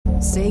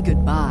Say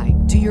goodbye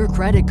to your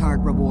credit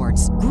card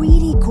rewards.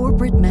 Greedy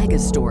corporate mega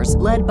stores,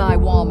 led by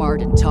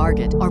Walmart and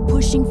Target, are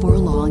pushing for a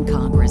law in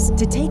Congress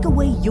to take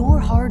away your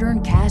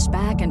hard-earned cash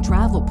back and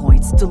travel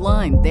points to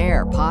line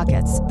their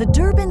pockets. The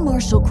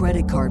Durbin-Marshall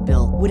credit card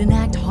bill would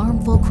enact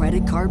harmful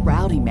credit card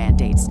routing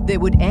mandates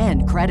that would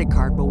end credit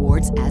card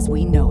rewards as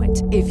we know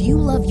it. If you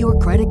love your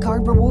credit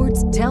card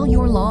rewards, tell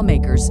your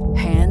lawmakers,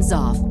 hands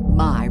off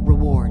my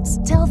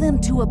rewards. Tell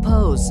them to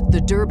oppose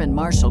the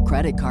Durbin-Marshall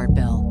credit card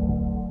bill.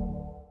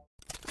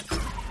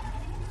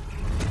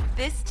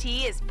 This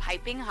tea is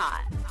piping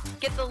hot.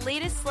 Get the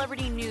latest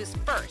celebrity news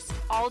first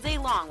all day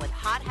long with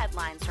hot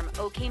headlines from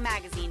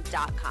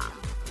okmagazine.com.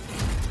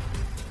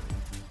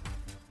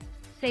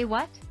 Say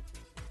what?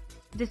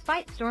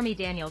 Despite Stormy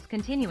Daniels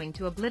continuing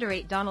to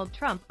obliterate Donald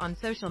Trump on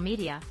social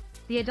media,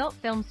 the adult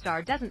film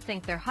star doesn't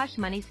think their hush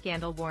money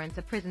scandal warrants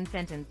a prison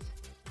sentence.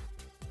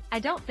 "I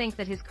don't think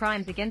that his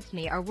crimes against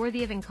me are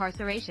worthy of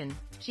incarceration,"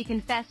 she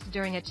confessed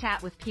during a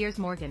chat with Piers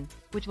Morgan,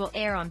 which will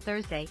air on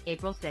Thursday,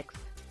 April 6th.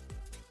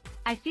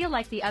 "I feel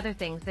like the other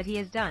things that he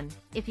has done,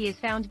 if he is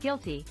found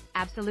guilty,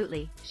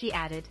 absolutely," she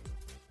added.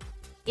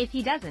 "If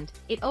he doesn't,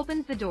 it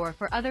opens the door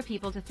for other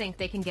people to think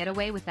they can get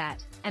away with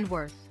that, and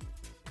worse."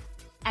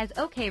 As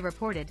OK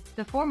reported,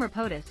 the former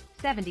POTUS,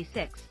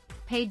 76,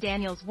 paid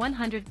Daniels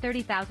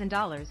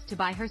 $130,000 to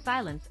buy her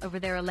silence over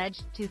their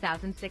alleged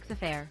 2006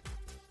 affair.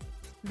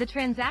 The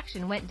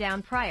transaction went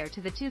down prior to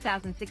the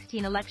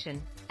 2016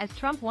 election, as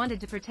Trump wanted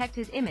to protect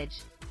his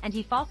image, and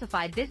he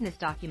falsified business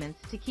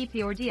documents to keep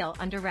the ordeal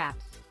under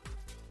wraps.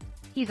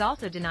 He's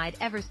also denied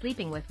ever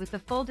sleeping with the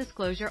full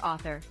disclosure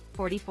author,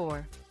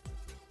 44.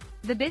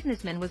 The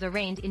businessman was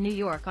arraigned in New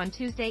York on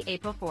Tuesday,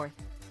 April 4th,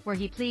 where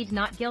he pleaded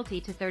not guilty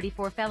to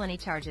 34 felony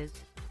charges.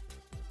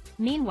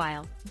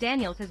 Meanwhile,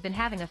 Daniels has been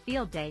having a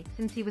field day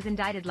since he was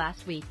indicted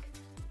last week.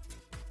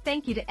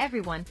 "Thank you to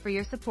everyone for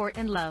your support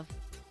and love.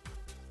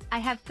 I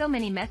have so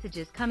many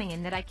messages coming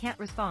in that I can't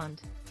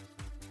respond.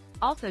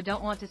 Also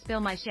don't want to spill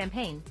my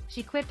champagne,"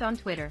 she quipped on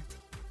Twitter.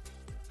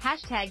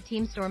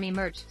 #Team Stormy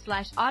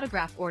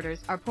merch/autograph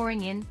orders are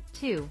pouring in,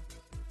 too.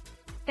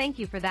 "Thank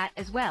you for that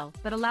as well,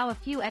 but allow a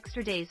few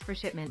extra days for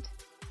shipment."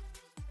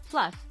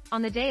 Plus,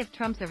 on the day of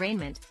Trump's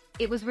arraignment,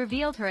 it was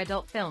revealed her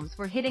adult films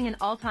were hitting an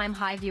all-time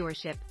high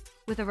viewership,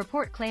 with a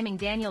report claiming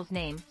Daniels'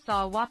 name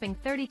saw a whopping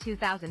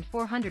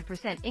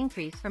 32,400%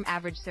 increase from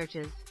average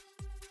searches.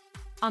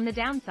 On the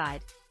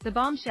downside, the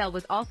bombshell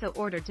was also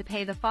ordered to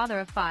pay the father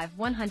of five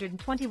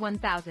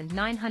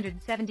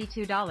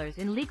 $121,972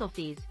 in legal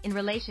fees in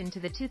relation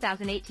to the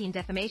 2018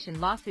 defamation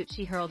lawsuit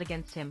she hurled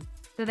against him,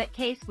 though that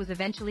case was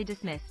eventually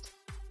dismissed.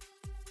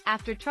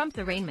 After Trump's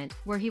arraignment,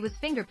 where he was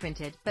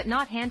fingerprinted but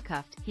not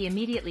handcuffed, he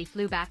immediately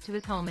flew back to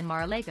his home in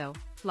Mar-a-Lago,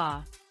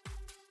 Fla,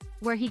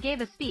 where he gave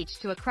a speech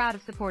to a crowd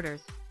of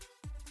supporters.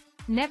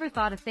 "Never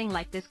thought a thing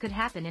like this could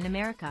happen in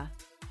America.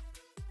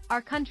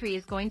 Our country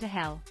is going to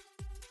hell."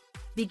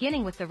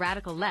 Beginning with the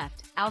radical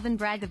left, Alvin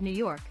Bragg of New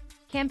York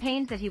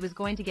campaigned that he was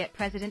going to get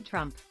President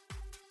Trump.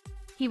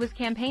 "He was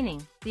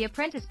campaigning," The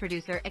Apprentice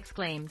producer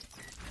exclaimed.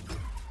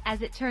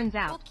 As it turns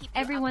out,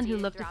 everyone who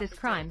looked at this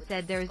crime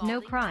said there is no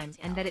crime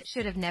and that it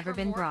should have never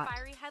been brought.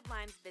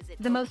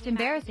 The most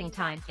embarrassing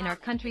time in our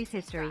country's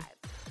history.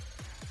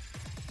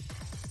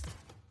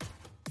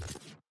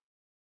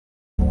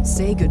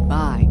 Say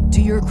goodbye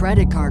to your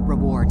credit card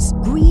rewards.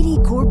 Greedy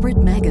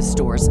corporate mega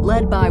stores,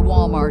 led by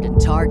Walmart and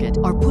Target,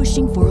 are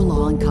pushing for a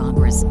law in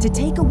Congress to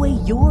take away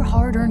your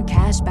hard-earned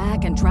cash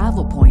back and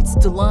travel points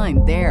to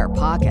line their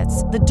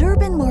pockets. The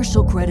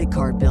Durbin-Marshall credit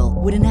card bill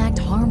would enact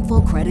harmful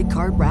credit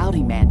card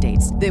routing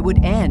mandates that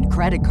would end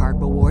credit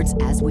card rewards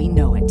as we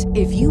know it.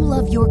 If you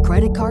love your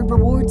credit card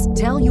rewards,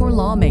 tell your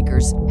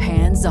lawmakers,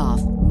 hands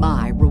off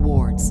my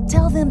rewards.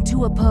 Tell them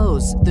to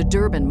oppose the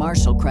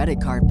Durbin-Marshall credit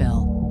card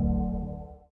bill.